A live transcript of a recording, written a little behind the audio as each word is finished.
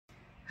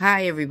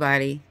Hi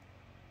everybody,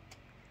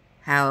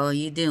 how are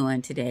you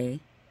doing today?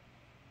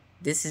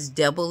 This is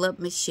Double Up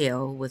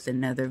Michelle with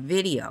another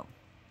video.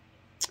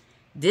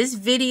 This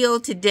video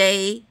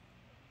today,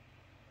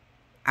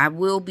 I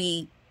will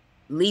be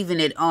leaving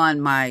it on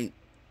my,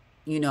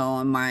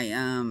 timeline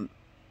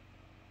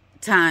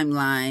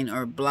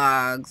or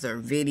blogs or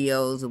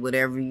videos or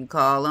whatever you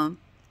call them,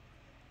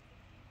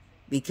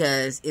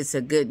 because it's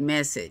a good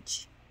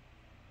message.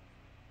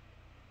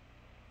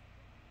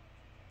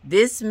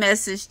 This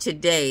message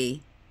today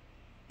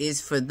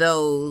is for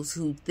those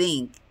who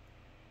think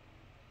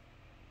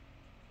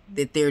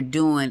that they're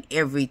doing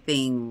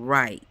everything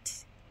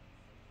right.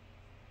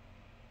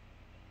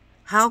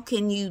 How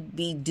can you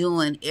be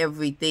doing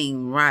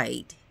everything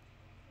right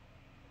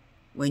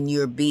when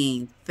you're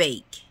being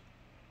fake?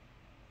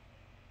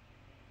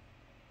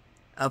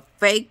 A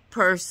fake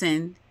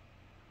person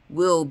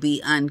will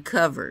be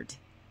uncovered.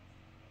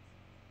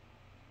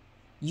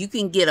 You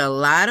can get a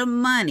lot of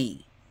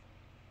money.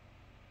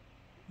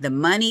 The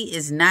money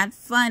is not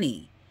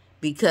funny,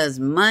 because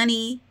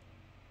money,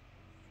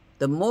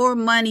 the more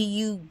money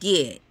you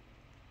get,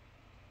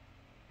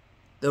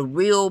 the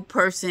real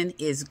person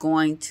is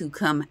going to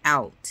come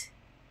out.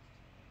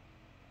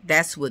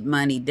 That's what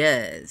money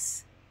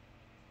does.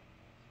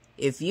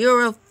 If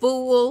you're a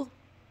fool,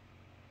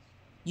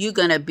 you're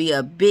going to be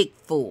a big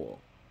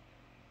fool.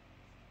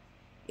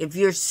 If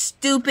you're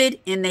stupid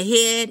in the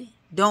head,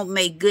 don't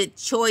make good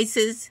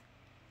choices,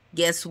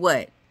 guess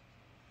what?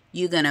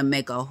 You're going to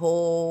make a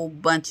whole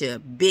bunch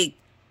of big,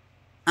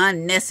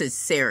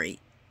 unnecessary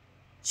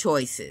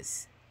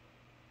choices.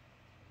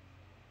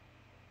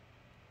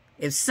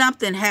 If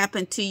something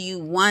happened to you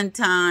one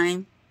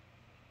time,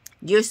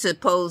 you're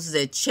supposed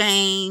to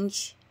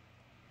change,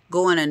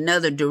 go in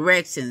another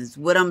direction.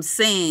 What I'm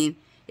saying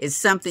is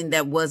something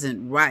that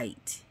wasn't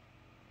right,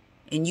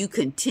 and you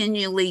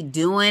continually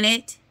doing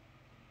it.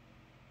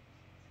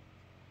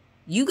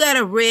 You got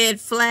a red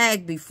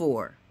flag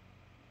before.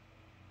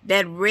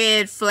 That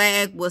red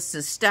flag was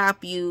to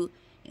stop you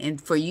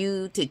and for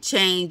you to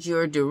change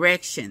your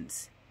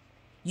directions.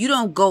 You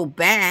don't go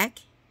back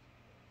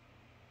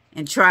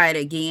and try it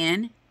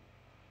again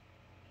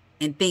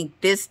and think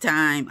this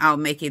time I'll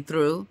make it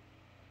through.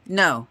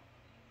 No.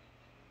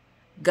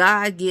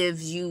 God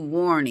gives you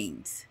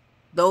warnings.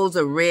 Those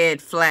are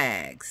red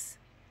flags.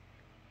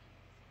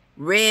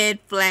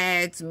 Red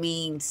flags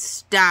mean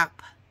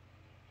stop.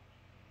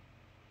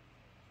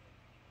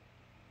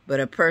 But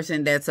a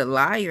person that's a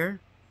liar,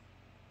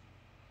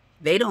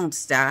 they don't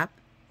stop.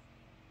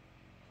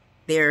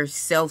 They're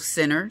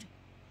self-centered.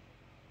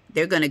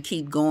 They're going to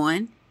keep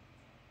going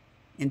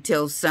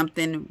until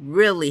something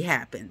really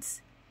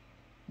happens.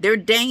 They're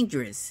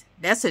dangerous.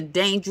 That's a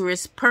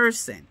dangerous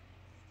person.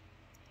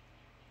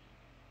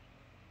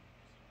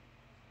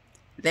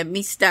 Let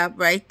me stop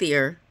right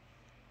there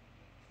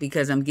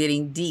because I'm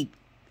getting deep.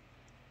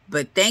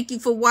 But thank you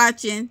for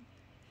watching.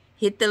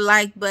 Hit the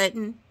like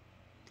button.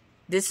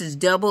 This is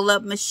Double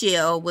Up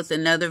Michelle with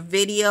another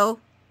video.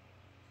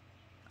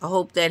 I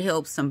hope that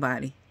helps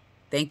somebody.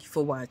 Thank you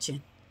for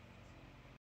watching.